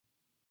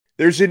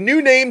There's a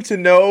new name to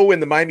know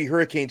in the Miami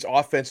Hurricanes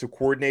offensive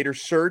coordinator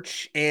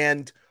search,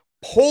 and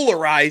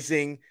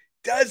polarizing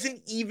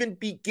doesn't even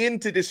begin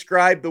to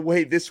describe the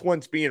way this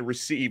one's being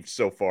received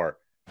so far.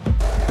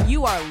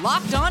 You are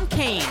Locked On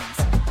Canes,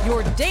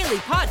 your daily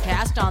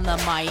podcast on the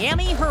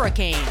Miami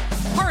Hurricanes,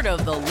 part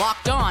of the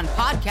Locked On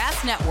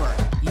Podcast Network,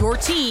 your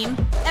team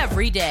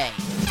every day.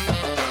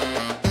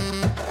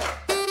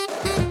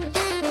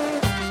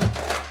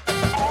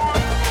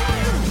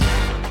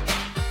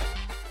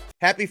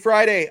 Happy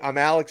Friday. I'm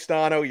Alex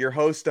Dono, your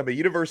host. I'm a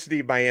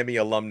University of Miami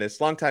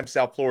alumnus, longtime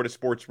South Florida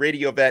sports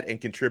radio vet,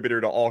 and contributor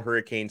to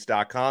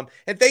allhurricanes.com.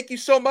 And thank you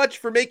so much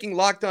for making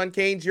Locked On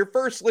Canes your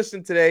first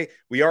listen today.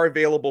 We are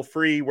available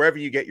free wherever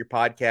you get your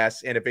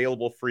podcasts and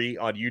available free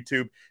on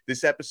YouTube.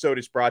 This episode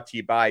is brought to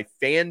you by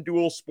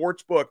FanDuel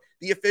Sportsbook,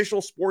 the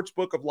official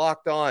sportsbook of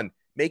Locked On.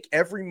 Make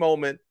every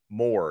moment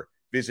more.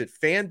 Visit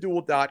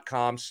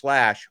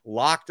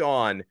FanDuel.com/Locked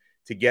On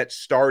to get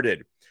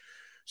started.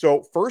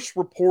 So first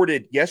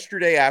reported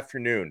yesterday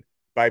afternoon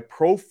by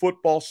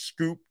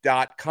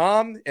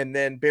ProFootballScoop.com, and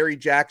then Barry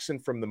Jackson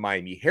from the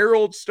Miami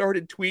Herald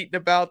started tweeting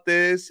about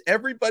this.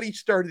 Everybody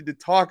started to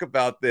talk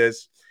about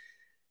this.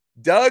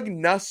 Doug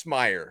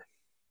Nussmeier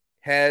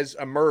has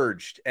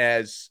emerged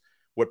as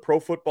what Pro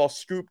Football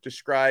Scoop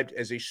described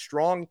as a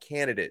strong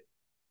candidate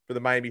for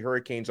the Miami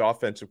Hurricanes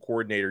offensive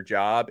coordinator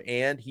job,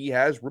 and he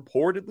has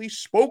reportedly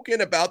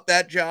spoken about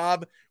that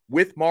job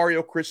with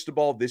Mario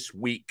Cristobal this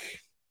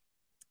week.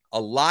 A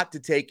lot to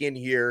take in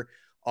here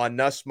on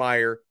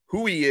Nussmeier,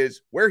 who he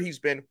is, where he's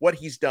been, what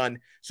he's done.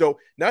 So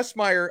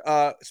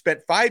Nussmeier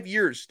spent 5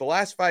 years, the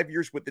last 5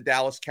 years with the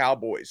Dallas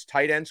Cowboys,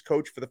 tight ends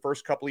coach for the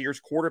first couple of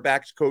years,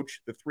 quarterbacks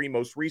coach the 3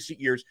 most recent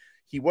years.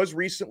 He was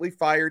recently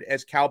fired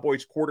as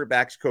Cowboys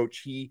quarterbacks coach.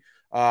 He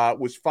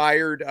was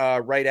fired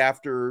right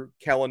after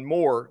Kellen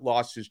Moore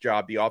lost his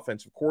job, the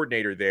offensive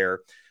coordinator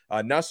there.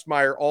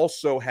 Nussmeier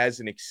also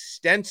has an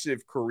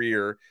extensive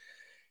career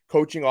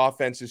coaching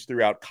offenses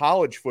throughout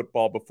college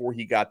football before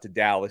he got to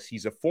Dallas.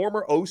 He's a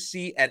former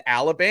OC at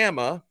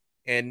Alabama,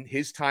 and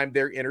his time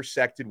there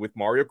intersected with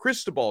Mario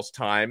Cristobal's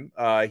time.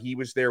 He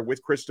was there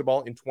with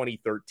Cristobal in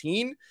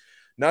 2013.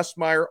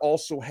 Nussmeier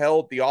also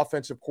held the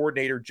offensive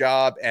coordinator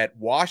job at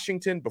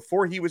Washington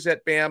before he was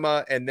at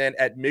Bama, and then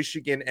at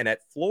Michigan and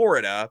at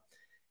Florida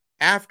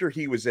after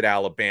he was at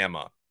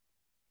Alabama.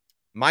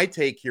 My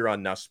take here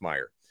on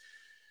Nussmeier.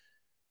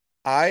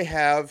 I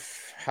have,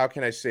 how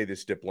can I say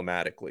this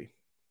diplomatically?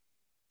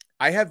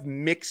 I have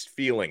mixed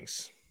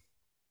feelings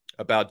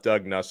about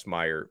Doug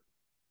Nussmeier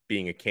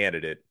being a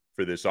candidate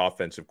for this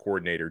offensive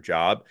coordinator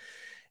job.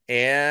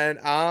 And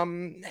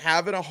I'm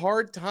having a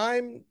hard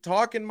time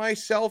talking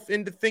myself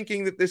into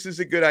thinking that this is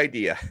a good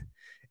idea.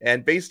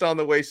 And based on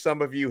the way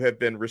some of you have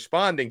been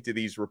responding to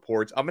these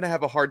reports, I'm going to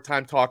have a hard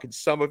time talking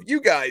some of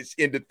you guys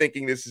into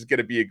thinking this is going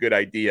to be a good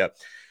idea.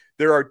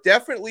 There are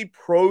definitely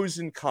pros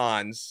and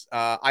cons.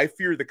 I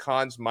fear the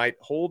cons might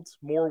hold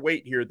more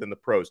weight here than the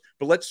pros.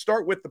 But let's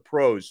start with the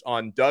pros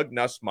on Doug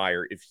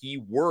Nussmeier if he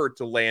were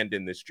to land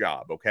in this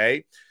job,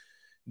 okay?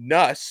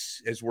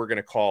 Nuss, as we're going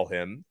to call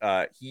him,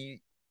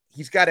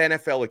 he's got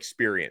NFL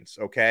experience,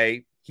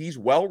 okay? He's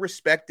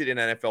well-respected in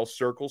NFL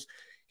circles.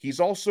 He's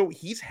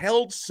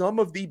held some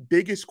of the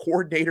biggest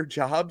coordinator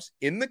jobs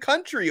in the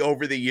country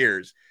over the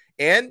years.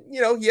 And, you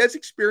know, he has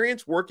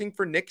experience working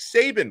for Nick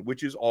Saban,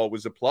 which is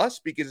always a plus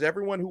because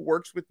everyone who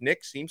works with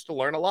Nick seems to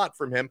learn a lot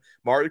from him,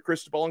 Mario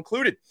Cristobal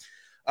included.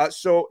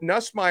 So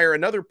Nussmeier,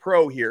 another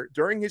pro here,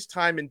 during his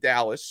time in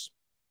Dallas,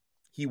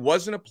 he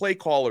wasn't a play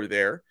caller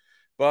there,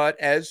 but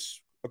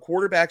as a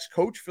quarterback's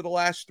coach for the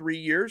last 3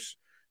 years,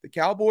 the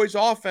Cowboys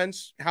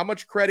offense, how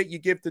much credit you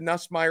give to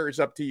Nussmeier is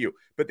up to you.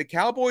 But the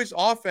Cowboys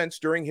offense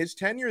during his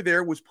tenure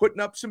there was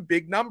putting up some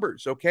big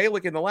numbers, okay?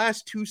 Like in the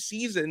last 2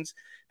 seasons,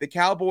 the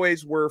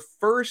Cowboys were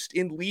first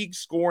in league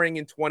scoring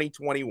in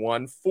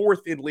 2021,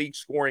 fourth in league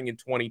scoring in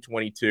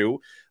 2022.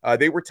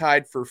 They were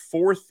tied for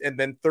 4th and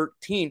then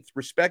 13th,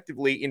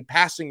 respectively, in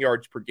passing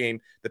yards per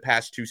game the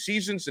past 2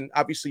 seasons. And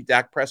obviously,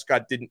 Dak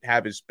Prescott didn't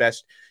have his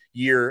best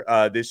year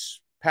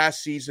this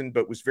past season,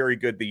 but was very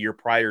good the year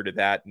prior to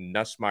that. And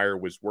Nussmeier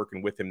was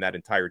working with him that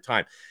entire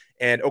time.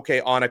 And okay,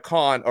 on a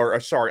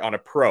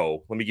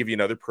pro, let me give you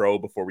another pro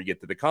before we get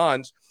to the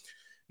cons.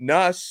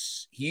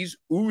 Nuss, he's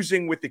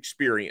oozing with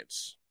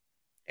experience.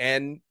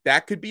 And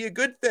that could be a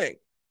good thing,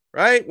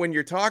 right? When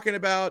you're talking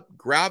about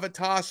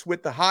gravitas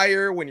with the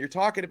hire, when you're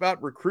talking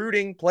about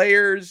recruiting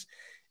players,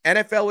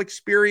 NFL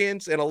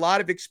experience, and a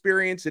lot of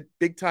experience at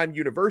big-time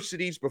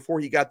universities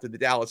before he got to the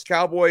Dallas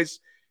Cowboys,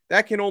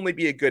 that can only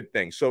be a good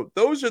thing. So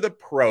those are the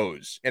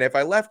pros. And if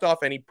I left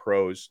off any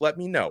pros, let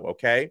me know,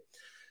 okay?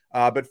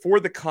 But for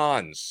the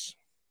cons,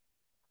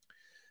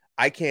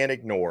 I can't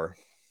ignore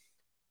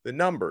the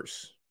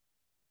numbers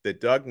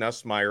that Doug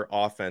Nussmeier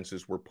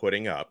offenses were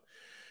putting up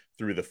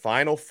through the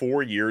final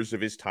 4 years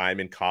of his time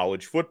in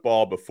college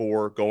football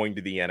before going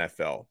to the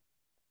NFL.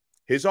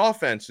 His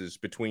offenses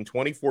between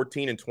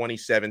 2014 and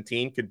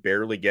 2017 could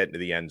barely get into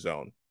the end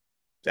zone.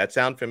 Does that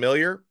sound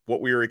familiar? What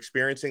we were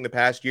experiencing the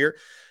past year?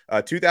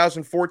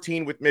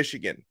 2014 with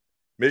Michigan.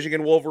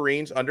 Michigan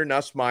Wolverines under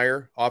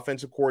Nussmeier,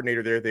 offensive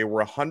coordinator there, they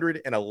were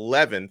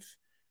 111th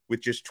with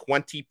just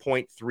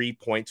 20.3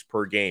 points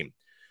per game.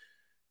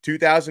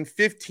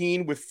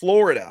 2015 with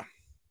Florida,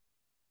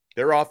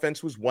 their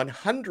offense was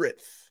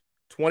 100th,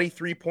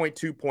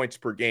 23.2 points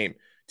per game.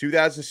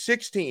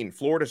 2016,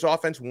 Florida's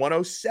offense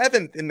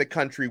 107th in the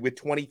country with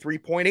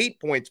 23.8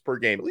 points per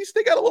game. At least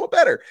they got a little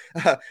better.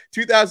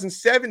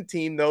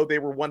 2017, though, they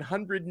were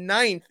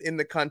 109th in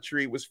the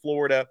country, was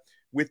Florida,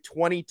 with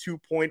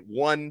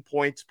 22.1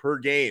 points per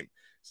game.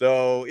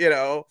 So,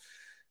 the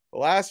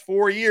last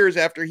 4 years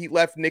after he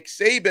left Nick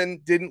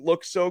Saban didn't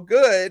look so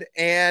good.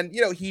 And,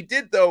 he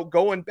did, though,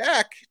 going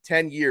back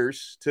 10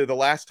 years to the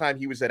last time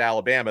he was at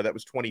Alabama, that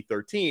was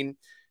 2013.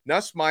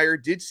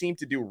 Nussmeier did seem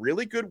to do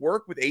really good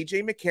work with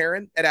A.J.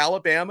 McCarron at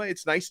Alabama.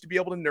 It's nice to be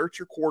able to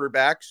nurture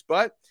quarterbacks,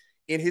 but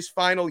in his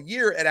final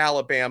year at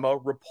Alabama,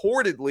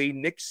 reportedly,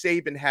 Nick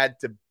Saban had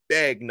to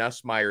beg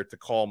Nussmeier to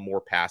call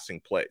more passing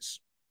plays.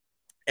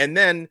 And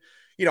then,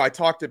 I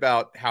talked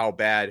about how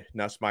bad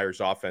Nussmeier's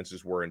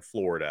offenses were in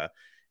Florida.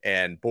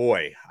 And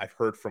boy, I've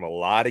heard from a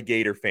lot of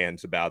Gator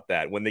fans about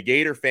that. When the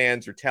Gator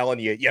fans are telling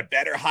you, you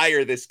better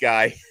hire this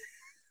guy,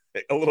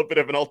 a little bit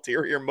of an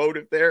ulterior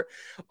motive there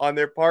on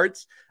their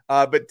parts.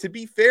 But to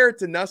be fair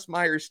to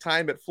Nussmeier's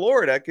time at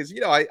Florida, because,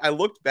 I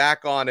looked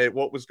back on it,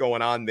 what was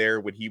going on there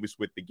when he was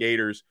with the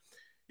Gators.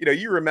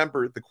 You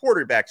remember the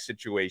quarterback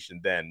situation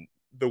then,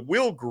 the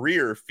Will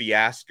Grier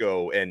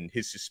fiasco and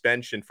his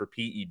suspension for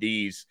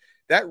PEDs.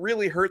 That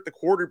really hurt the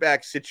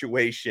quarterback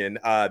situation.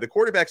 The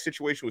quarterback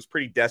situation was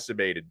pretty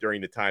decimated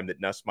during the time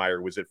that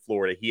Nussmeier was at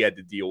Florida. He had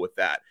to deal with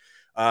that.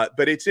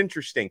 But it's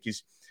interesting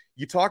because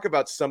you talk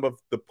about some of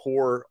the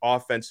poor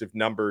offensive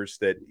numbers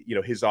that,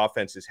 his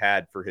offense has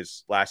had for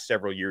his last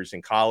several years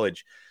in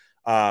college.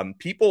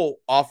 People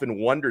often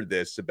wonder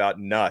this about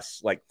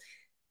Nuss, like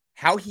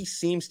how he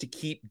seems to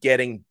keep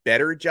getting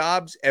better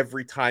jobs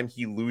every time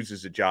he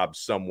loses a job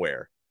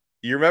somewhere.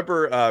 You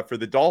remember, for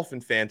the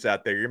Dolphin fans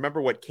out there, you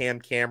remember what Cam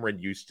Cameron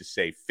used to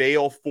say,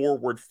 fail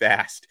forward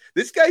fast.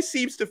 This guy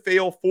seems to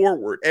fail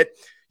forward. And,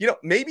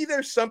 maybe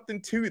there's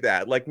something to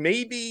that. Like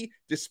maybe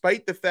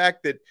despite the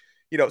fact that,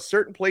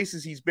 certain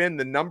places he's been,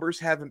 the numbers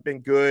haven't been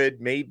good.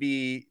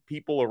 Maybe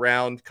people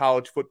around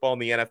college football in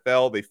the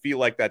NFL, they feel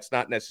like that's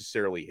not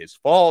necessarily his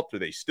fault, or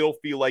they still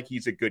feel like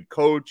he's a good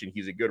coach and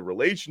he's a good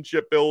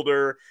relationship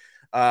builder.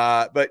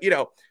 But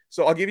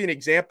so I'll give you an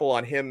example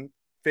on him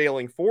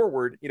failing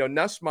forward.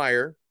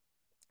 Nussmeier,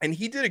 and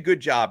he did a good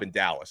job in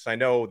Dallas. I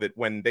know that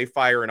when they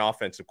fire an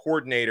offensive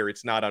coordinator,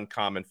 it's not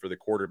uncommon for the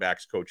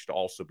quarterback's coach to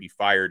also be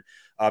fired.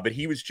 But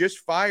he was just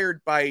fired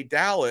by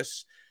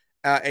Dallas.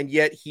 And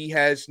yet he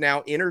has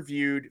now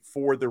interviewed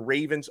for the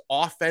Ravens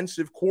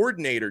offensive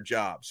coordinator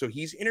job. So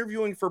he's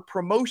interviewing for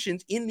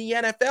promotions in the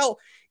NFL.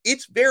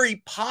 It's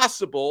very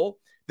possible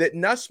that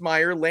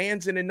Nussmeier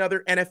lands in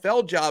another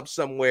NFL job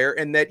somewhere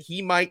and that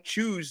he might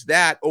choose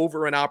that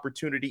over an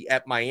opportunity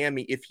at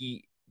Miami if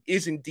he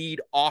is indeed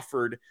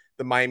offered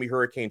the Miami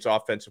Hurricanes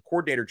offensive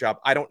coordinator job.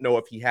 I don't know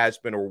if he has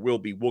been or will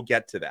be. We'll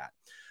get to that.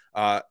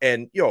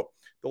 And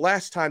the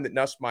last time that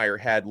Nussmeier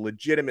had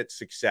legitimate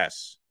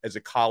success as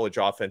a college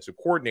offensive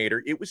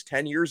coordinator, it was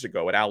 10 years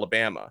ago at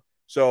Alabama.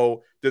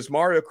 So does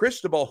Mario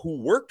Cristobal,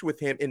 who worked with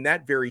him in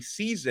that very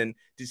season,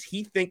 does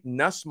he think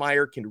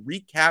Nussmeier can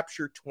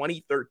recapture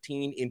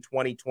 2013 in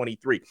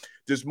 2023?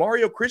 Does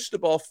Mario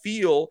Cristobal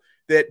feel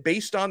that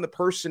based on the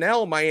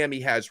personnel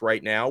Miami has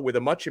right now, with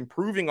a much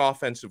improving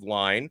offensive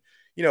line,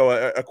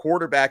 a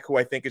quarterback who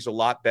I think is a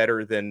lot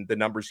better than the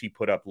numbers he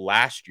put up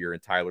last year in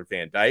Tyler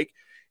Van Dyke,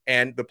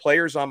 and the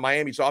players on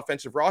Miami's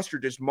offensive roster,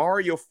 does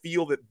Mario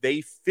feel that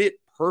they fit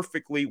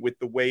perfectly with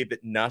the way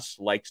that Nuss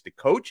likes to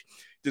coach?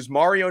 Does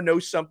Mario know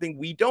something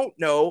we don't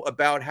know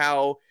about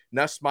how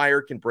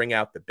Nussmeier can bring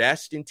out the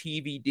best in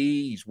TVD?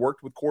 He's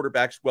worked with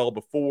quarterbacks well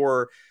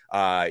before.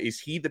 Is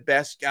he the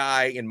best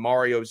guy in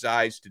Mario's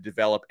eyes to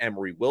develop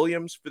Emory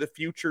Williams for the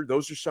future?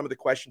 Those are some of the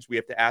questions we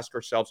have to ask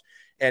ourselves.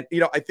 And,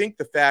 I think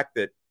the fact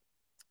that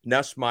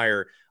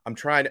Nussmeier, I'm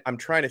trying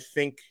to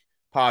think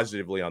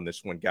positively on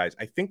this one, guys.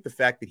 I think the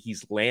fact that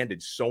he's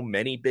landed so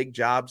many big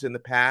jobs in the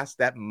past,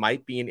 that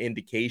might be an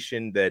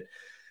indication that,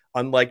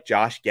 unlike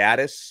Josh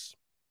Gaddis,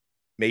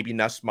 maybe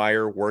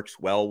Nussmeier works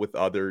well with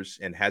others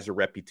and has a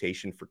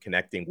reputation for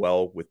connecting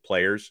well with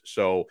players.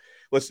 So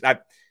listen,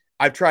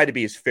 I've tried to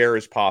be as fair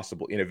as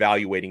possible in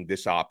evaluating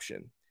this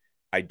option.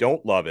 I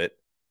don't love it.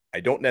 I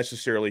don't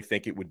necessarily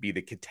think it would be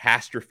the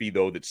catastrophe,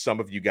 though, that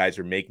some of you guys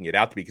are making it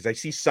out to be, because I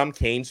see some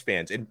Canes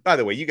fans, and by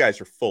the way, you guys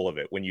are full of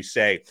it when you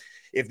say,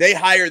 if they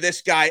hire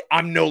this guy,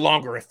 I'm no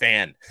longer a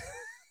fan.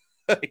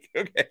 Like,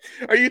 okay,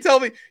 are you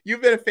telling me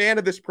you've been a fan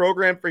of this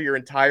program for your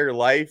entire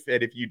life,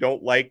 and if you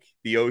don't like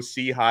the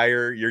OC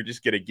hire, you're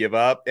just going to give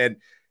up? And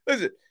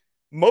listen,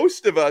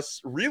 most of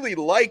us really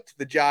liked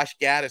the Josh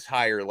Gaddis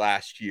hire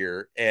last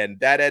year,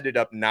 and that ended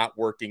up not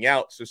working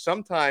out. So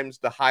sometimes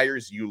the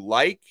hires you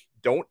like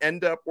don't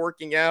end up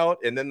working out,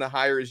 and then the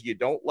hires you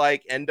don't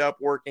like end up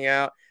working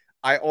out.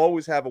 I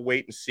always have a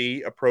wait and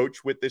see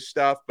approach with this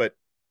stuff, but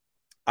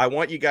I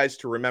want you guys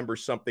to remember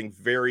something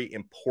very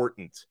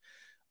important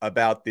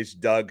about this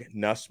Doug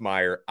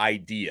Nussmeier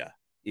idea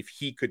if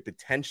he could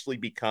potentially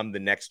become the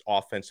next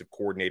offensive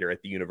coordinator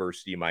at the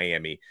University of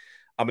Miami.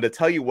 I'm going to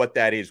tell you what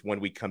that is when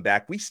we come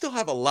back. We still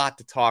have a lot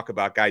to talk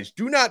about, guys.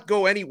 Do not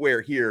go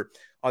anywhere here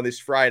on this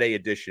Friday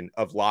edition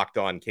of Locked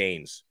On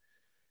Canes.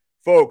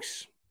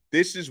 Folks,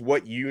 this is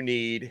what you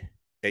need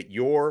at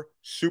your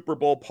Super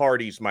Bowl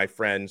parties, my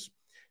friends.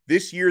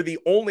 This year, the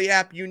only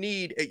app you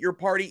need at your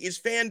party is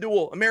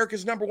FanDuel,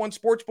 America's #1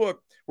 sportsbook.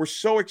 We're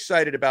so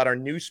excited about our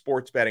new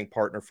sports betting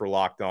partner for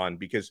Locked On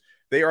because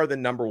they are the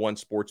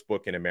 #1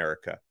 sportsbook in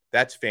America.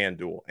 That's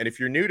FanDuel. And if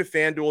you're new to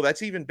FanDuel,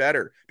 that's even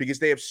better because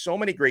they have so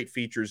many great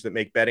features that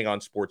make betting on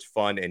sports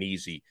fun and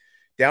easy.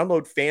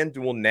 Download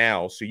FanDuel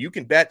now so you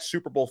can bet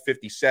Super Bowl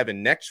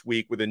 57 next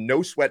week with a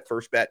no-sweat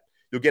first bet.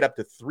 You'll get up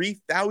to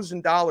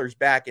 $3,000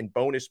 back in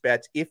bonus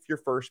bets if your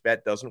first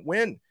bet doesn't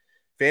win.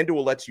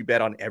 FanDuel lets you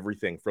bet on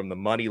everything from the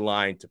money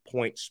line to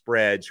point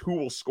spreads, who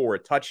will score a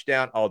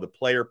touchdown. All the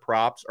player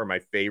props are my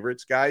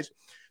favorites, guys.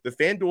 The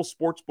FanDuel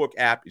Sportsbook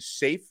app is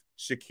safe,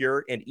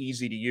 secure, and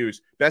easy to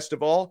use. Best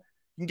of all,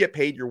 you can get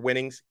paid your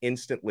winnings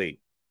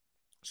instantly.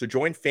 So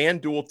join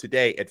FanDuel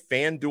today at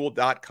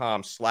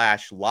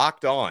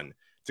FanDuel.com/LockedOn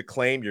to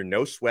claim your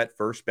no-sweat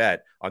first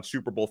bet on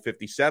Super Bowl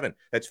 57.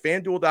 That's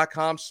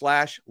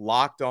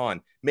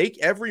FanDuel.com/LockedOn. Make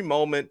every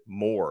moment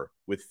more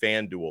with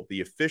FanDuel,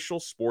 the official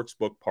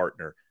sportsbook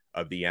partner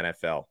of the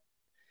NFL.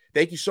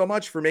 Thank you so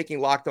much for making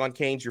Locked On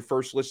Canes your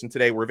first listen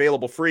today. We're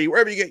available free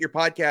wherever you get your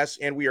podcasts,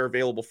 and we are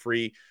available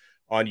free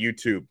on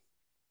YouTube.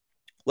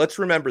 Let's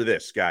remember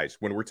this, guys,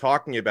 when we're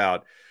talking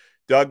about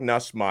Doug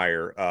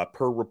Nussmeier,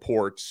 per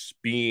reports,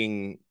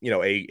 being,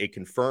 a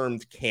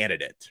confirmed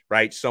candidate,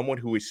 right? Someone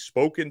who has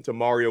spoken to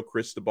Mario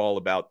Cristobal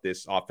about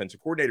this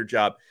offensive coordinator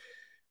job.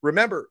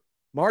 Remember,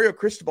 Mario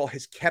Cristobal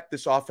has kept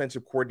this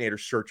offensive coordinator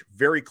search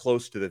very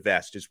close to the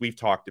vest, as we've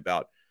talked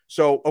about.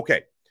 So,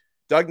 okay,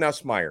 Doug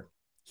Nussmeier,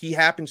 he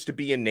happens to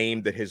be a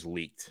name that has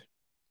leaked.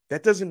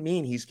 That doesn't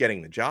mean he's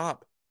getting the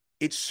job.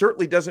 It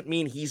certainly doesn't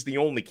mean he's the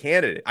only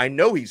candidate. I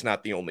know he's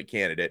not the only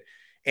candidate.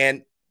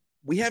 And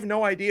we have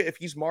no idea if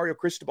he's Mario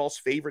Cristobal's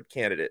favorite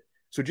candidate.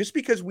 So just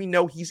because we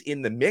know he's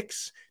in the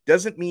mix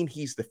doesn't mean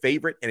he's the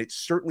favorite, and it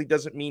certainly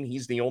doesn't mean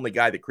he's the only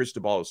guy that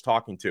Cristobal is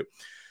talking to.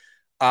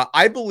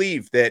 I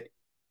believe that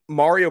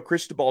Mario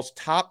Cristobal's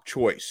top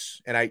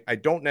choice, and I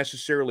don't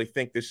necessarily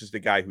think this is the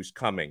guy who's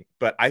coming,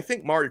 but I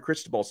think Mario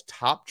Cristobal's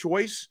top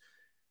choice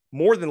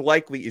more than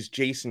likely is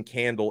Jason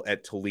Candle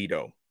at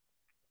Toledo,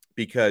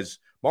 because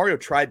Mario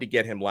tried to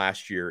get him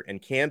last year,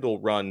 and Candle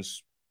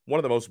runs one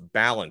of the most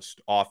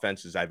balanced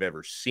offenses I've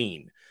ever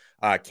seen.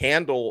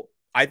 Candle,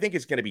 I think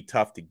it's going to be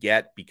tough to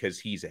get because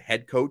he's a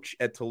head coach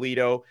at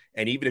Toledo.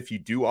 And even if you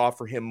do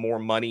offer him more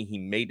money, he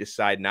may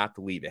decide not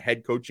to leave a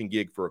head coaching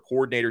gig for a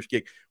coordinator's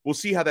gig. We'll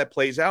see how that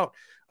plays out.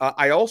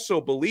 I also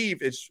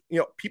believe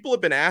people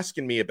have been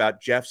asking me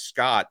about Jeff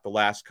Scott the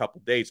last couple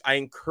of days. I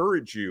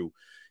encourage you,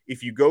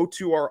 if you go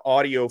to our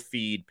audio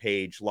feed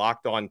page,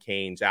 Locked On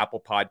Canes, Apple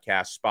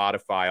Podcasts,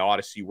 Spotify,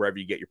 Odyssey, wherever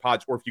you get your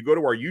pods, or if you go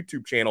to our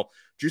YouTube channel,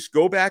 just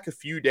go back a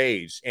few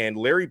days. And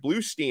Larry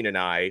Bluestein and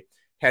I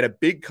had a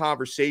big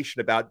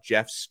conversation about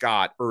Jeff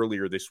Scott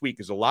earlier this week,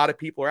 because a lot of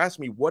people are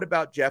asking me, what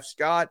about Jeff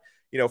Scott?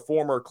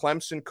 Former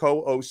Clemson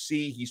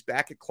co-OC. He's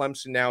back at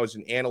Clemson now as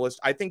an analyst.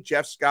 I think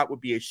Jeff Scott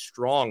would be a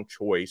strong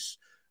choice.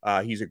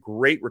 He's a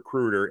great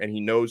recruiter, and he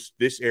knows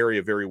this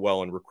area very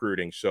well in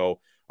recruiting. So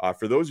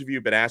for those of you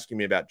who've been asking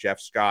me about Jeff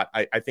Scott,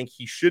 I think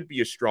he should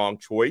be a strong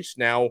choice.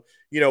 Now,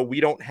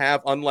 we don't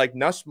have, unlike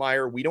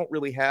Nussmeier, we don't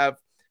really have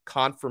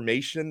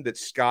confirmation that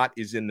Scott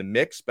is in the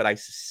mix, but I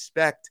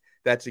suspect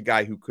that's a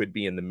guy who could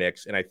be in the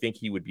mix, and I think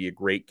he would be a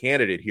great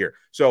candidate here.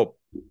 So,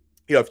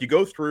 if you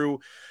go through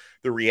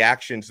the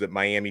reactions that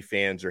Miami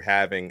fans are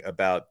having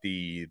about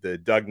the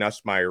Doug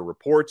Nussmeier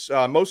reports,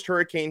 most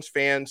Hurricanes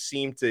fans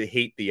seem to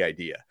hate the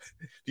idea.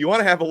 Do you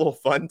want to have a little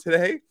fun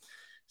today?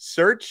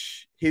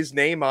 Search his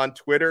name on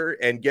Twitter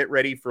and get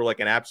ready for like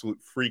an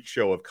absolute freak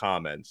show of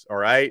comments. All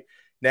right.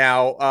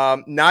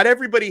 Now, not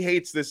everybody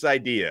hates this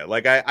idea.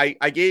 Like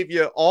I gave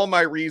you all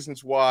my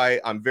reasons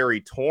why I'm very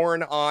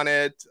torn on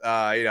it.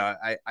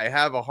 I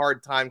have a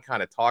hard time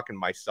kind of talking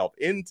myself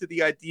into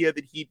the idea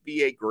that he'd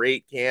be a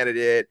great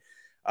candidate.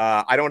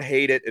 I don't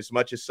hate it as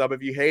much as some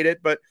of you hate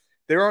it, but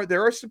there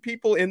are some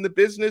people in the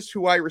business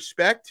who I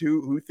respect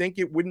who think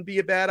it wouldn't be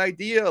a bad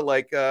idea.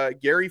 Like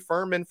Gary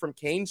Furman from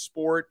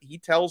CaneSport, he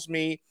tells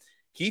me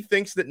he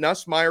thinks that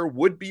Nussmeier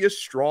would be a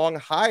strong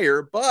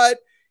hire, but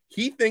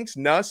he thinks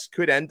Nuss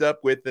could end up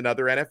with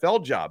another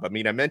NFL job. I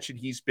mean, I mentioned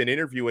he's been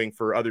interviewing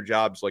for other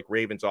jobs like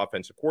Ravens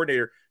offensive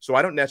coordinator, so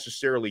I don't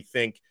necessarily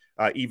think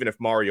even if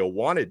Mario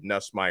wanted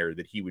Nussmeier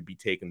that he would be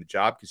taking the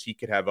job, because he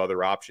could have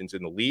other options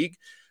in the league.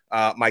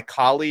 My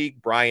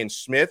colleague, Brian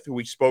Smith, who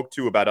we spoke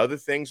to about other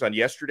things on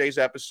yesterday's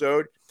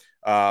episode,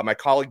 my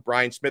colleague,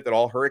 Brian Smith at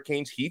All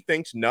Hurricanes, he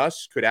thinks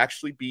Nuss could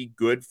actually be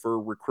good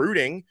for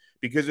recruiting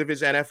because of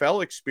his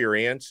NFL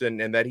experience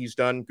and that he's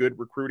done good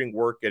recruiting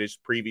work at his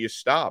previous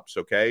stops.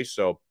 Okay.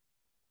 So,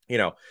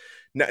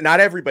 not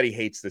everybody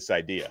hates this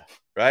idea,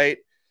 right?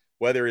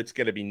 whether it's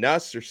going to be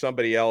Nuss or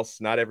somebody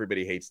else. Not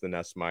everybody hates the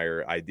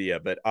Nussmeier idea,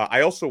 but I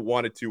also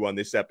wanted to on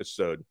this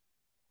episode,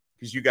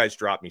 because you guys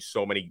dropped me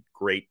so many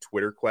great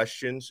Twitter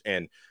questions,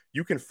 and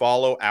you can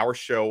follow our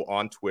show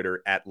on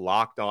Twitter at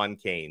Locked On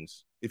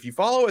Canes. If you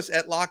follow us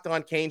at Locked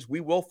On Canes, we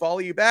will follow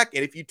you back.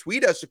 And if you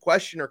tweet us a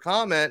question or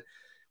comment,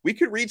 we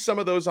could read some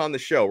of those on the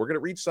show. We're going to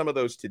read some of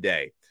those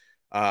today.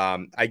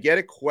 I get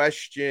a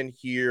question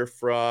here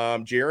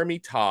from Jeremy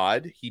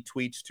Todd. He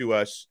tweets to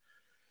us,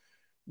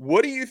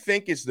 what do you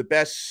think is the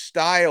best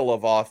style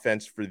of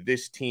offense for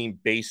this team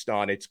based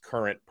on its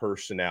current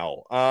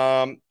personnel?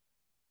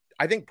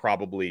 I think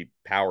probably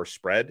power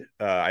spread.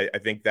 I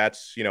think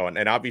that's,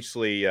 and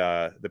obviously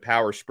the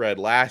power spread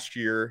last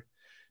year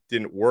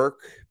didn't work,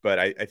 but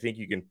I think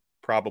you can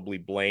probably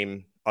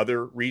blame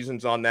other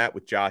reasons on that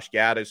with Josh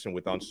Gaddis and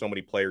on so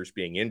many players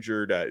being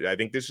injured. I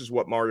think this is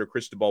what Mario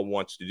Cristobal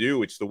wants to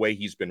do. It's the way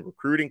he's been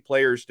recruiting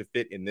players to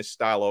fit in this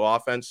style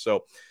of offense.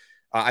 So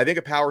I think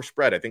a power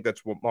spread. I think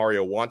that's what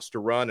Mario wants to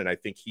run, and I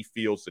think he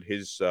feels that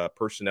his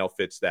personnel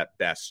fits that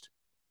best.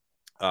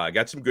 I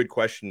got some good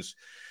questions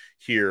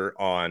here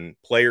on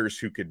players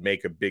who could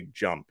make a big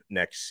jump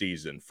next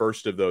season.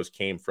 First of those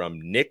came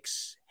from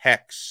Nix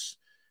Hex,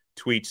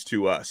 tweets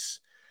to us.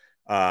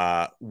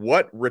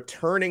 What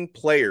returning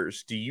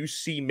players do you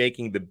see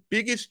making the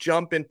biggest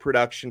jump in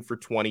production for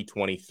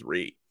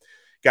 2023?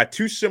 Got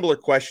two similar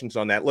questions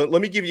on that. Let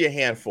me give you a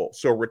handful.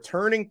 So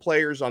returning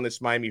players on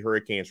this Miami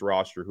Hurricanes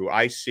roster who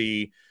I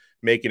see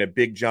making a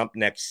big jump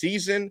next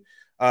season.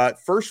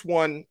 First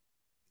one,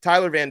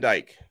 Tyler Van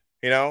Dyke.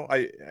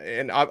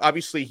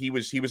 Obviously he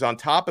was on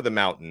top of the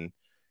mountain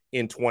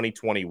in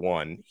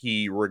 2021.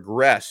 He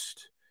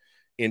regressed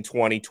in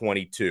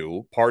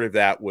 2022. Part of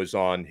that was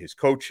on his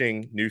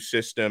coaching, new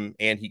system,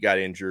 and he got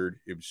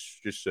injured. It was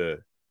just a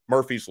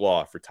Murphy's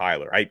Law for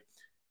Tyler.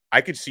 I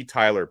could see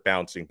Tyler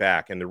bouncing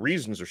back, and the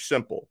reasons are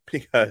simple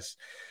because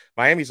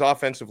Miami's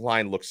offensive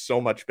line looks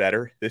so much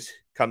better this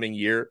coming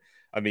year.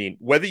 I mean,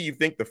 whether you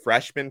think the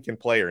freshmen can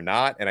play or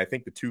not, and I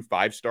think the 2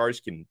 5-stars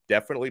can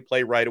definitely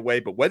play right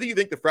away, but whether you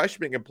think the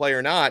freshmen can play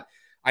or not,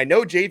 I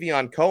know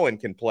Javion Cohen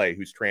can play,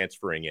 who's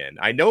transferring in.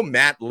 I know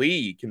Matt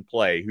Lee can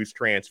play, who's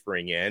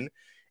transferring in.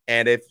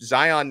 And if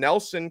Zion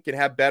Nelson can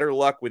have better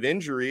luck with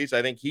injuries,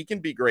 I think he can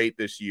be great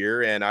this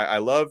year. And I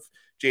love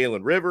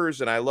Jalen Rivers,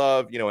 and I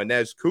love,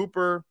 Inez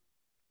Cooper.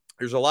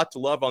 There's a lot to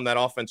love on that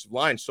offensive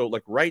line. So,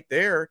 right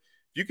there, if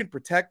you can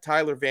protect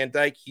Tyler Van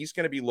Dyke, he's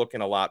going to be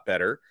looking a lot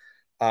better.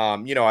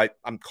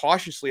 I'm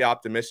cautiously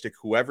optimistic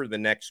whoever the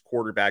next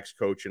quarterbacks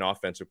coach and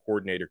offensive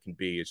coordinator can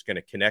be is going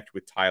to connect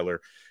with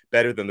Tyler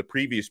better than the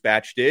previous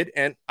batch did.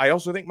 And I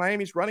also think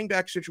Miami's running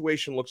back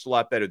situation looks a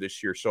lot better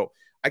this year. So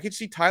I could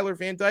see Tyler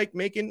Van Dyke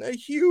making a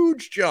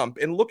huge jump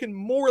and looking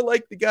more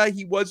like the guy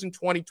he was in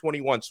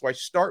 2021. So I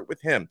start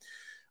with him.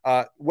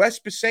 Wes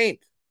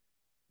Bissainthe.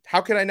 How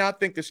can I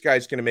not think this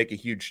guy's going to make a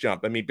huge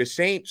jump? I mean,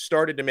 Bissainthe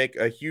started to make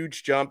a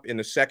huge jump in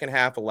the second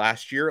half of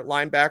last year at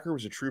linebacker,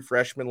 was a true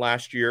freshman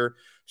last year.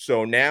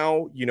 So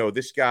now,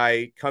 this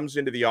guy comes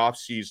into the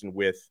offseason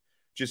with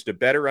just a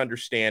better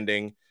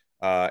understanding,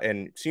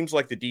 and it seems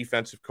like the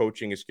defensive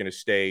coaching is going to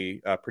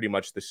stay pretty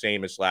much the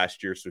same as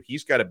last year. So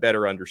he's got a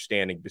better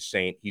understanding,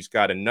 Bissainthe. He's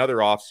got another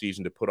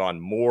offseason to put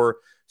on more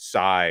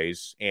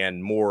size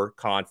and more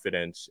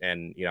confidence.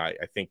 And, I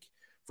think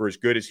for as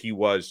good as he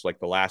was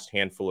the last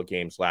handful of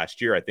games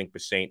last year, I think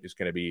Bissainthe is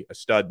going to be a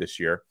stud this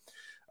year.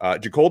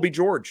 Jacoby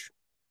George,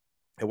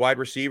 a wide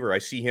receiver, I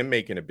see him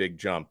making a big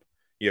jump.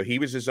 He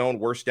was his own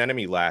worst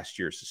enemy last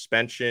year.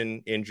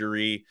 Suspension,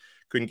 injury,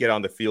 couldn't get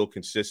on the field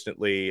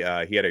consistently.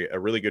 He had a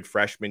really good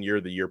freshman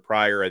year the year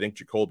prior. I think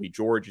Jacoby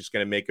George is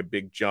going to make a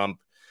big jump.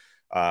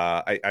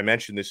 I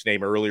mentioned this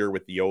name earlier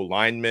with the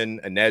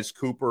O-lineman, Inez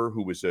Cooper,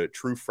 who was a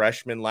true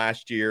freshman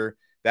last year.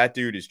 That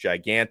dude is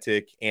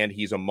gigantic, and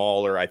he's a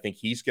mauler. I think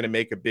he's going to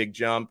make a big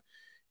jump.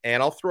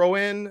 And I'll throw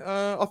in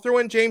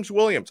James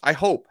Williams. I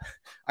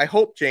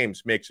hope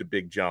James makes a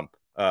big jump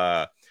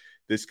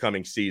this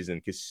coming season,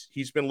 because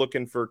he's been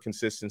looking for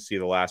consistency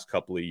the last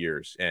couple of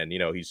years. And,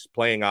 he's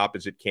playing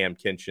opposite Cam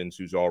Kinchens,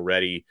 who's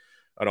already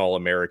an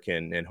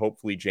All-American, and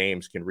hopefully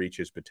James can reach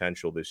his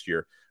potential this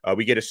year.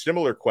 We get a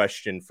similar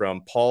question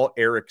from Paul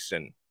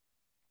Erickson,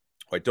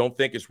 who I don't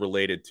think is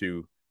related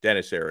to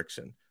Dennis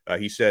Erickson.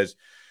 He says,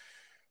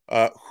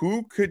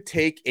 who could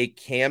take a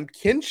Cam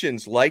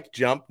Kinchens-like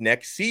jump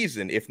next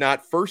season? If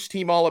not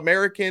first-team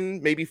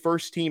All-American, maybe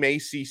first-team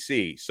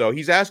ACC. So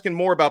he's asking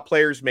more about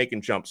players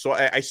making jumps. So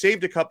I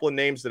saved a couple of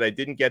names that I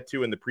didn't get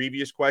to in the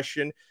previous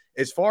question.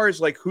 As far as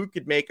who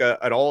could make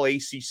an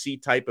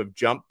All-ACC type of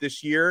jump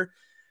this year,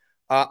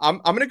 I'm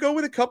going to go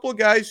with a couple of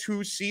guys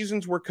whose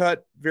seasons were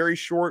cut very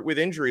short with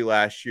injury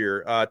last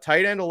year.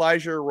 Tight end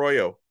Elijah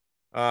Arroyo.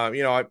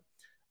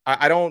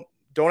 I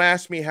don't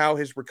ask me how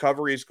his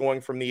recovery is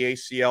going from the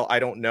ACL. I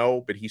don't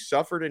know, but he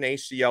suffered an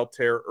ACL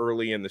tear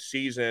early in the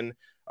season.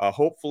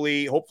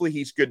 Hopefully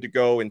he's good to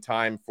go in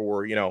time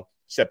for,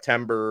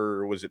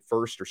 September, was it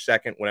 1st or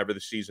 2nd, whenever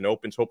the season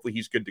opens. Hopefully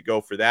he's good to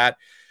go for that.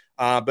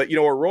 But,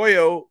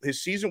 Arroyo,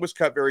 his season was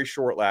cut very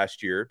short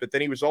last year, but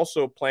then he was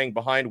also playing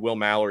behind Will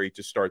Mallory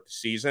to start the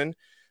season.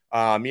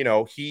 Now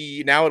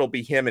it'll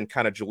be him and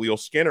kind of Jaleel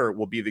Skinner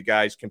will be the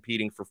guys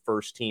competing for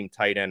first team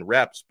tight end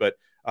reps. But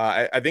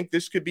I think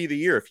this could be the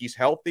year if he's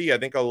healthy. I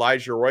think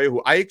Elijah Arroyo,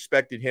 who I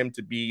expected him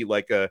to be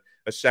like a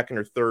second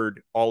or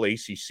third all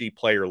ACC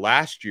player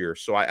last year.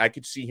 So I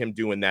could see him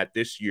doing that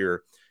this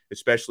year,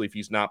 especially if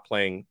he's not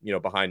playing,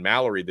 behind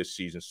Mallory this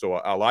season. So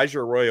Elijah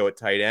Arroyo at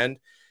tight end.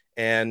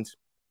 And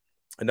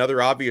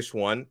another obvious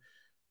one,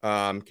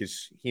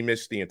 because he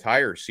missed the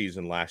entire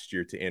season last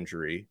year to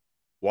injury.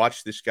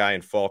 Watched this guy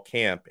in fall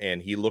camp, and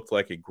he looked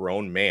like a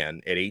grown man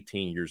at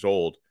 18 years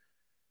old.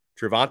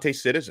 Trevante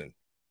Citizen.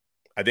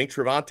 I think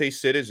Trevante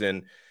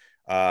Citizen,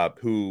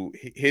 who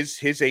his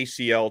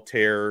ACL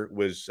tear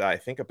was, I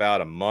think,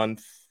 about a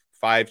month,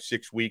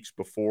 5-6 weeks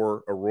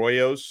before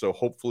Arroyo's. So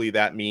hopefully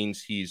that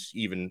means he's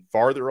even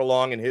farther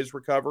along in his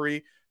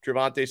recovery,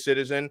 Trevante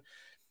Citizen.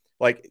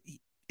 Like,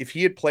 if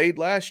he had played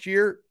last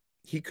year,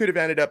 he could have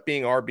ended up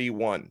being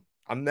RB1.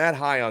 I'm that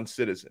high on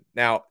Citizen.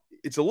 Now,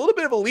 it's a little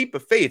bit of a leap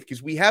of faith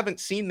because we haven't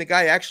seen the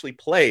guy actually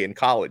play in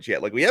college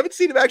yet. Like, we haven't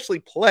seen him actually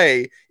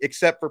play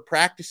except for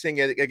practicing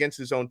against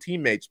his own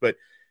teammates. But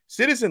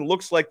Citizen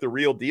looks like the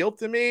real deal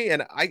to me,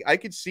 and I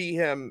could see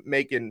him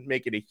making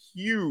a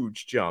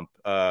huge jump,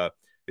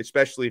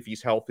 especially if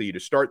he's healthy to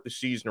start the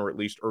season or at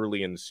least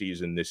early in the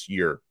season this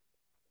year.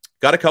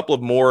 Got a couple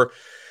of more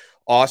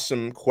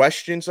awesome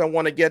questions I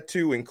want to get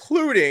to,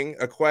 including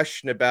a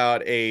question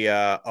about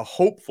a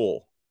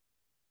hopeful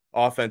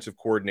offensive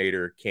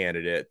coordinator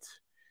candidate,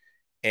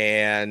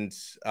 and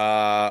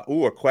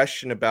a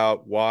question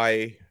about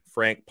why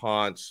Frank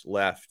Ponce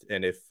left,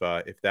 and if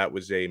that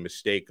was a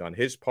mistake on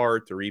his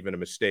part or even a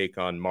mistake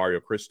on Mario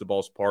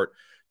Cristobal's part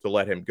to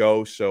let him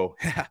go. So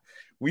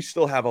we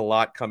still have a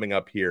lot coming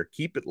up here.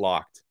 Keep it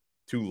locked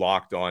to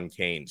Locked On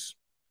Canes.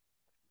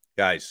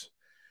 Guys,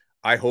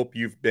 I hope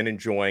you've been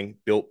enjoying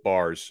Built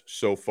Bars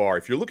so far.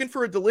 If you're looking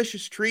for a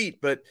delicious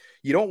treat, but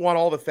you don't want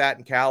all the fat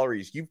and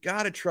calories, you've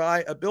got to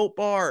try a Built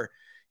Bar.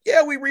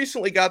 Yeah, we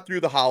recently got through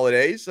the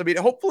holidays. I mean,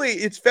 hopefully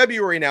it's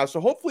February now, so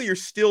hopefully you're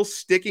still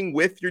sticking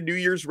with your New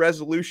Year's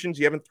resolutions.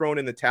 You haven't thrown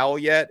in the towel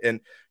yet. And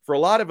for a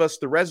lot of us,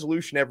 the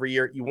resolution every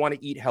year, you want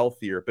to eat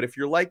healthier. But if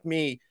you're like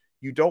me,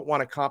 you don't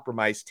want to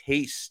compromise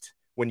taste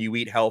when you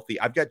eat healthy.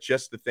 I've got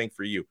just the thing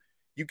for you.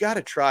 You got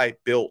to try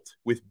Built.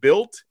 With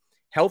Built,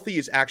 healthy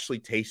is actually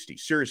tasty.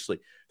 Seriously,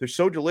 they're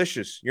so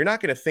delicious. You're not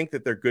going to think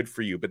that they're good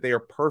for you, but they are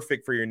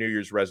perfect for your New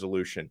Year's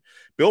resolution.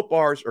 Built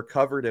Bars are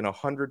covered in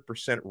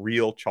 100%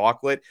 real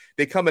chocolate.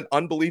 They come in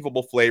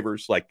unbelievable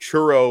flavors like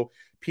churro,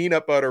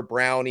 peanut butter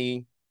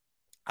brownie.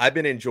 I've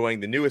been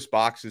enjoying the newest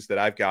boxes that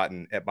I've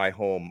gotten at my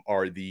home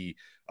are the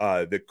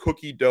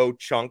cookie dough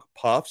chunk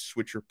puffs,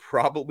 which are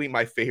probably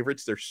my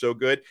favorites. They're so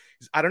good.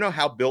 I don't know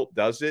how Built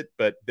does it,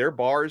 but their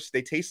bars,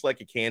 they taste like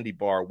a candy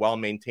bar while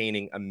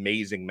maintaining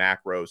amazing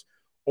macros.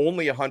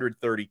 Only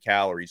 130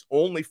 calories,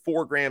 only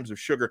 4 grams of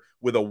sugar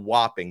with a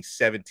whopping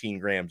 17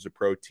 grams of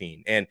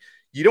protein. And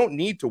you don't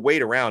need to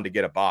wait around to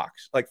get a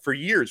box. Like, for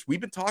years, we've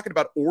been talking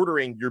about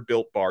ordering your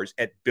Built Bars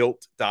at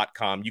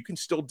Built.com. You can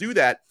still do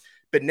that,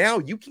 but now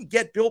you can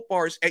get Built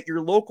Bars at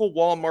your local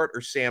Walmart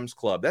or Sam's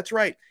Club. That's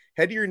right.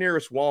 Head to your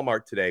nearest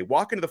Walmart today.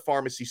 Walk into the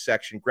pharmacy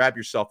section, grab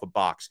yourself a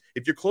box.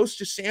 If you're close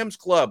to Sam's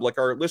Club, like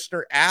our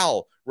listener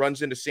Al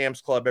runs into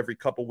Sam's Club every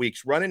couple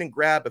weeks, run in and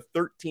grab a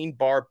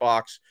 13-bar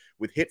box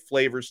with hit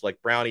flavors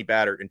like brownie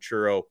batter and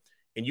churro,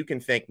 and you can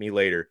thank me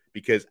later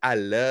because I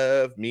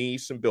love me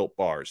some Built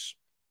Bars.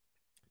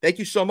 Thank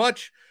you so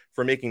much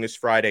for making this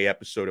Friday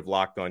episode of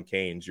Locked On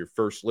Canes your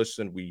first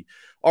listen. We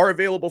are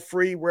available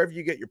free wherever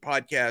you get your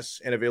podcasts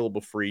and available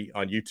free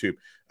on YouTube.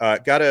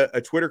 Got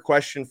a Twitter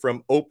question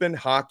from Open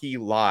Hockey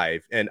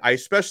Live, and I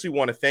especially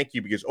want to thank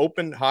you because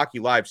Open Hockey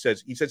Live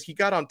says he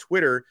got on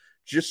Twitter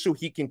just so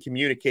he can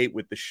communicate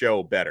with the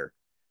show better.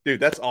 Dude,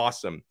 that's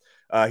awesome.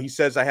 He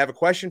says, I have a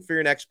question for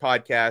your next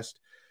podcast.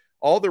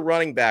 All the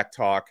running back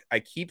talk, I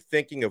keep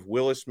thinking of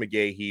Willis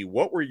McGahee.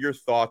 What were your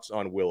thoughts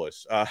on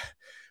Willis?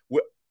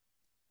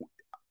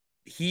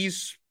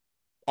 He's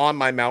on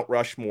my Mount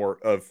Rushmore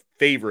of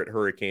favorite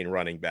Hurricane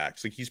running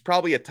backs. Like, he's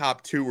probably a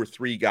top 2 or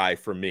 3 guy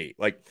for me.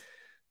 Like,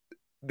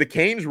 the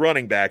Canes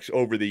running backs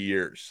over the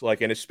years,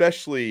 like, and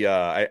especially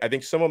I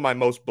think some of my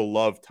most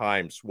beloved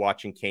times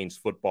watching Canes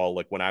football,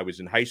 like when I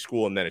was in high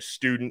school and then a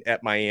student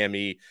at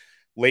Miami,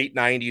 late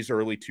 90s,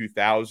 early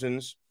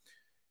 2000s,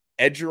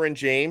 Edgerrin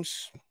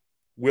James,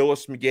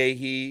 Willis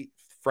McGahee,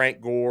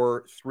 Frank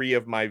Gore, 3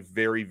 of my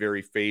very,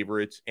 very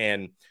favorites.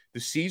 And the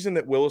season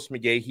that Willis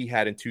McGahee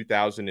had in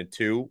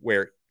 2002,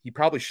 where he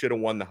probably should have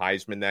won the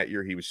Heisman that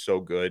year, he was so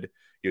good.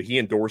 He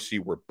and Dorsey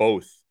were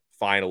both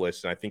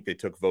finalists, and I think they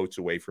took votes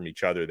away from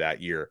each other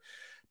that year.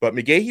 But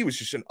McGahee was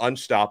just an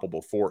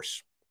unstoppable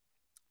force.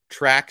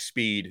 Track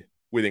speed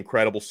with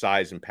incredible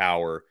size and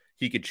power.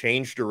 He could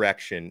change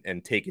direction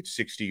and take it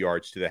 60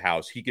 yards to the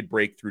house. He could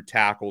break through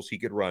tackles. He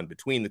could run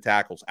between the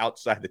tackles,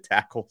 outside the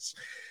tackles.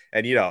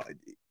 And,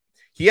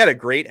 he had a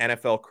great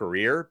NFL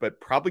career,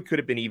 but probably could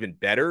have been even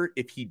better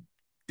if he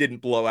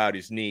didn't blow out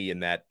his knee in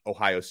that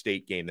Ohio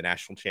State game, the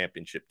national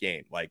championship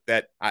game. Like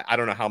that, I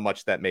don't know how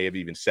much that may have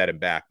even set him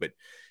back, but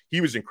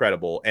he was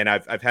incredible. And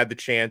I've had the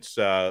chance,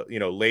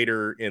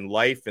 later in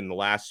life in the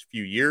last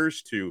few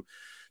years to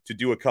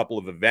do a couple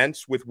of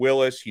events with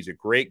Willis. He's a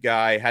great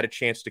guy. Had a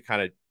chance to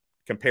kind of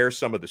compare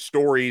some of the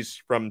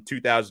stories from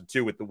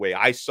 2002 with the way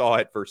I saw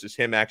it versus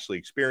him actually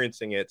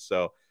experiencing it.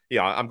 So,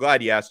 I'm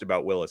glad you asked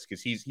about Willis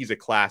because he's a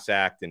class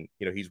act, and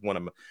he's one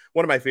of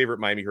my favorite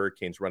Miami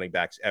Hurricanes running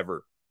backs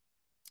ever.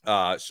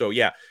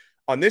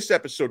 On this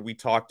episode, we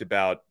talked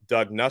about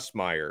Doug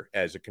Nussmeier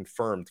as a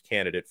confirmed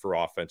candidate for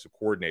offensive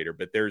coordinator,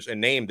 but there's a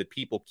name that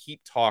people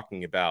keep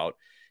talking about.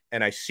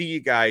 And I see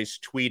you guys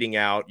tweeting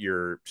out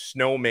your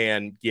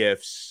snowman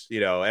gifts.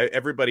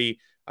 Everybody,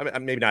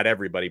 maybe not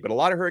everybody, but a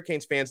lot of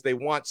Hurricanes fans, they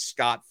want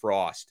Scott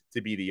Frost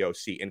to be the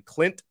OC. And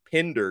Clint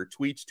Pinder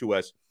tweets to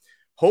us,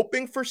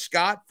 hoping for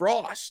Scott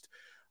Frost.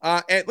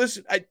 And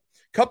listen, a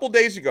couple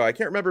days ago, I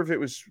can't remember if it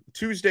was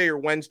Tuesday or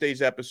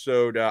Wednesday's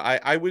episode.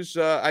 I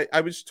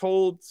was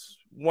told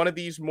one of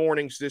these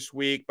mornings this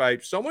week by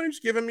someone who's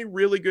given me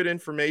really good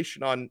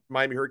information on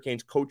Miami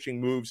Hurricanes coaching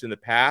moves in the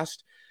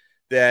past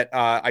that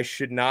I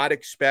should not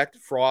expect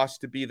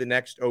Frost to be the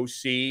next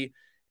OC.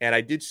 And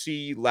I did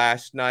see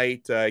last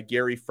night,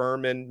 Gary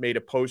Furman made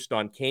a post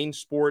on Kane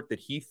Sport that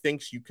he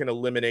thinks you can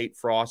eliminate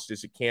Frost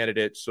as a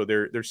candidate. So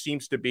there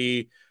seems to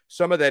be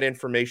some of that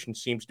information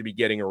seems to be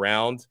getting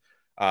around.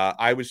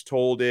 I was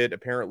told it.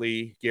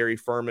 Apparently, Gary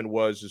Furman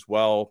was as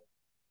well.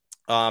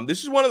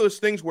 This is one of those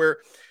things where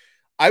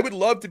I would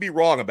love to be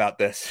wrong about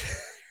this.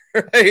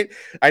 Right?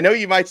 I know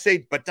you might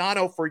say, but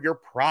Dono, for your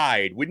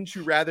pride, wouldn't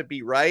you rather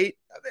be right?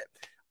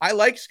 I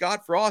like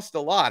Scott Frost a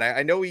lot.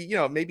 I know he,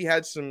 maybe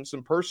had some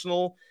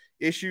personal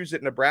issues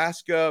at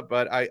Nebraska,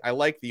 but I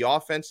like the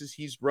offenses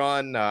he's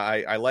run.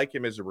 I like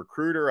him as a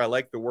recruiter. I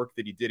like the work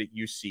that he did at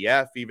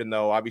UCF, even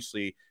though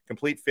obviously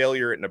complete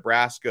failure at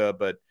Nebraska,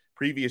 but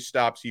previous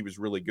stops, he was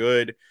really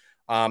good.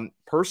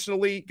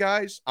 Personally,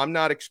 guys, I'm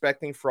not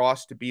expecting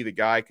Frost to be the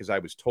guy because I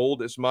was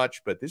told as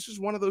much, but this is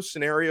one of those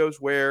scenarios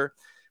where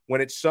when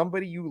it's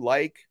somebody you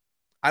like,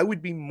 I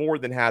would be more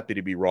than happy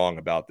to be wrong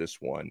about this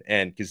one.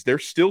 And because there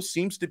still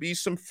seems to be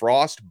some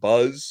Frost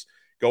buzz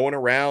going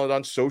around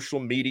on social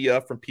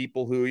media from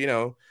people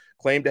who,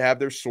 claim to have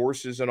their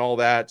sources and all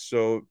that.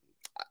 So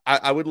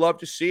I would love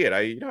to see it.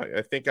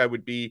 I think I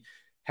would be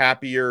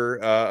happier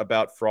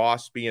about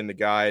Frost being the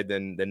guy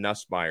than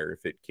Nussmeier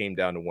if it came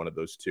down to one of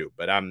those two.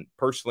 But I'm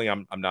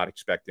not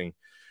expecting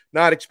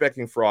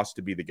Frost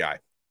to be the guy.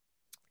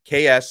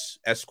 KS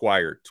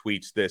Esquire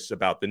tweets this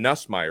about the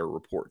Nussmeier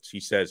reports. He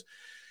says,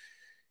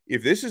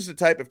 if this is the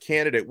type of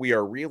candidate we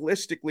are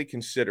realistically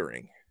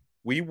considering,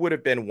 we would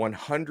have been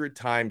 100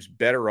 times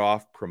better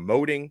off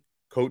promoting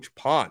Coach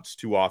Ponce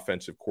to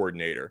offensive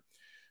coordinator.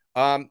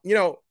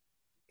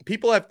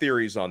 People have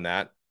theories on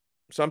that.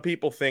 Some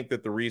people think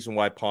that the reason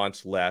why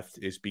Ponce left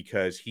is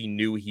because he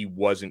knew he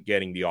wasn't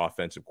getting the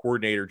offensive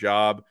coordinator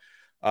job.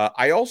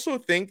 I also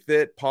think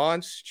that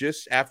Ponce,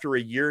 just after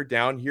a year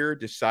down here,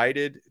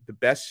 decided the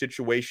best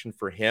situation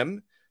for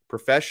him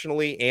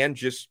professionally and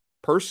just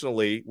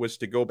personally was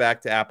to go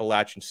back to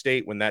Appalachian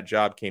State when that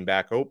job came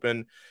back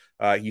open.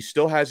 He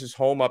still has his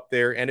home up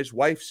there, and his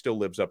wife still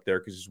lives up there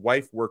because his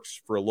wife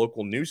works for a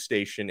local news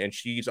station, and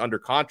she's under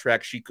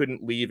contract. She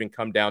couldn't leave and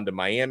come down to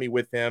Miami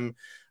with him.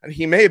 And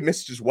he may have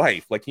missed his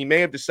wife. Like, he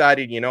may have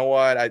decided, you know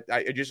what,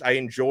 I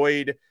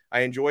enjoyed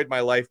my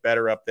life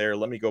better up there.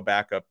 Let me go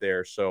back up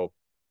there. So,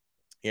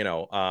 and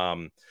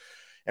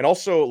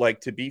also,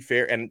 like, to be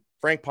fair, and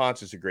Frank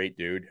Ponce is a great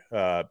dude,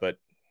 but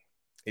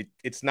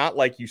it's not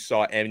like you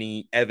saw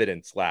any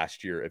evidence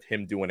last year of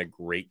him doing a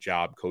great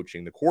job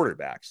coaching the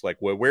quarterbacks. Like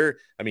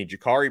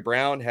Ja'Carri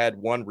Brown had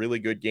one really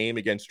good game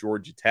against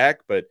Georgia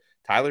Tech, but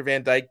Tyler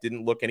Van Dyke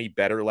didn't look any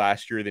better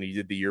last year than he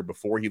did the year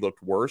before. He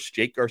looked worse.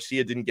 Jake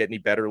Garcia didn't get any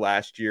better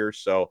last year.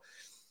 So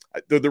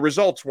the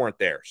results weren't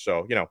there.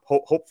 So,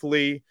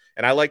 hopefully,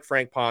 and I like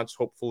Frank Ponce,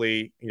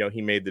 hopefully,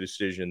 he made the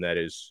decision that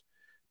is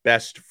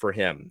best for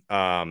him.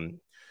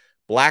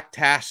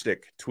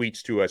 Blacktastic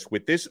tweets to us,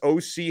 with this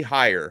OC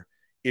hire,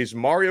 is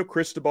Mario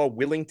Cristobal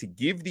willing to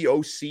give the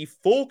OC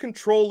full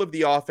control of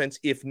the offense?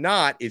 If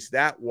not, is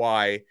that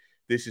why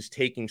this is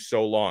taking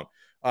so long?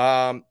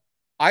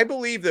 I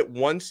believe that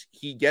once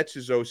he gets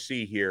his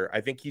OC here,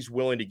 I think he's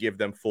willing to give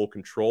them full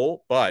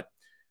control, but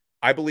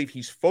I believe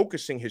he's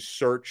focusing his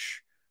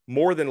search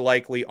more than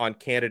likely on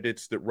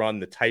candidates that run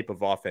the type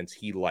of offense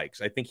he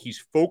likes. I think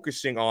he's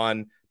focusing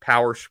on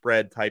power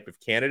spread type of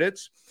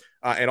candidates.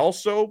 And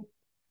also,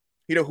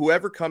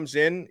 whoever comes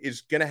in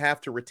is going to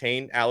have to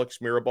retain Alex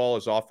Mirabal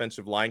as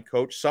offensive line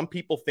coach. Some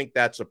people think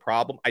that's a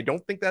problem. I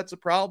don't think that's a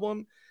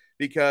problem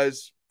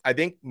because I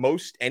think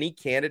most any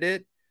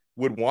candidate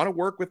would want to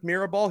work with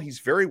Mirabal. He's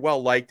very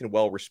well liked and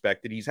well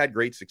respected. He's had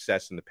great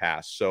success in the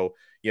past. So,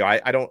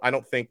 I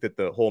don't think that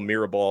the whole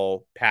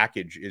Mirabal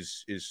package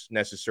is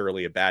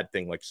necessarily a bad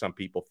thing like some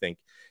people think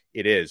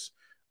it is.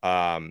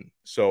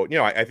 So,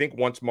 I think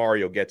once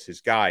Mario gets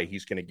his guy,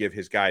 he's going to give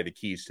his guy the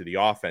keys to the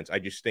offense. I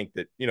just think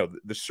that,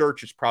 the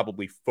search is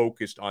probably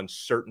focused on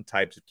certain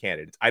types of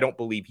candidates. I don't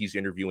believe he's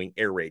interviewing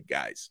air raid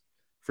guys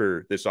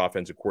for this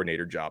offensive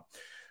coordinator job.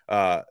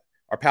 Our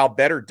pal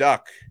Better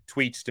Duck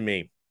tweets to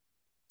me,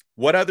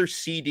 what other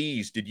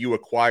CDs did you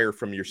acquire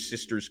from your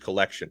sister's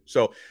collection?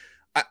 So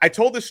I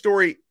told this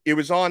story. It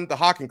was on the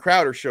Hawk and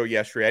Crowder show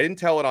yesterday. I didn't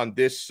tell it on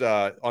this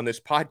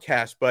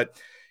podcast, but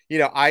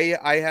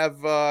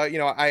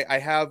I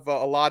have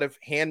a lot of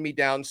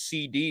hand-me-down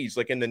CDs.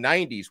 Like in the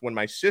 90s, when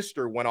my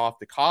sister went off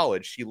to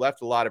college, she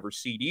left a lot of her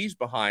CDs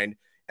behind.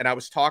 And I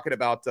was talking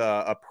about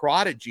a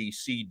Prodigy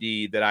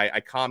CD that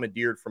I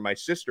commandeered from my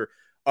sister.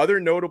 Other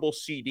notable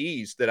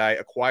CDs that I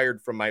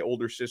acquired from my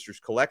older sister's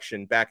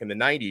collection back in the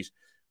 90s,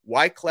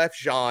 Wyclef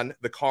Jean,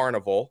 The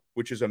Carnival,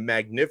 which is a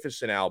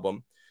magnificent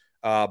album.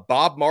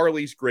 Bob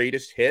Marley's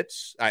Greatest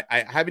Hits.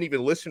 I haven't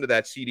even listened to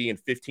that CD in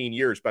 15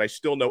 years, but I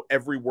still know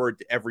every word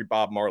to every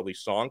Bob Marley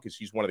song because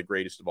he's one of the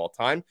greatest of all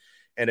time.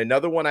 And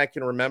another one I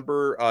can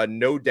remember,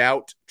 No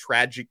Doubt,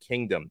 Tragic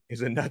Kingdom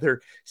is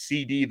another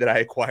CD that I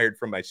acquired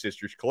from my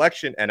sister's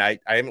collection. And I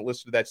haven't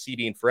listened to that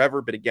CD in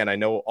forever, but again, I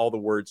know all the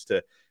words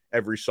to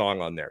every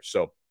song on there.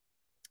 So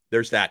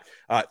there's that.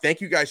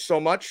 Thank you guys so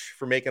much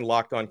for making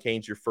Locked On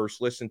Canes your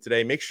first listen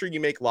today. Make sure you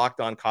make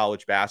Locked On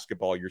College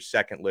Basketball your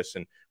second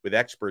listen with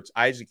experts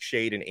Isaac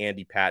Shade and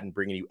Andy Patton,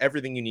 bringing you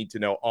everything you need to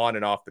know on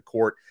and off the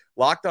court.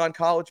 Locked On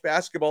College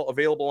Basketball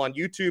available on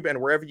YouTube and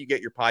wherever you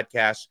get your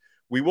podcasts.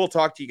 We will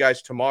talk to you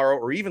guys tomorrow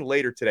or even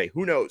later today.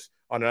 Who knows?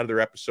 On another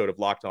episode of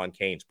Locked On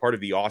Canes, part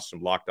of the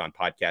awesome Locked On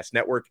Podcast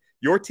Network.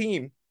 Your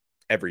team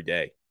every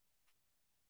day.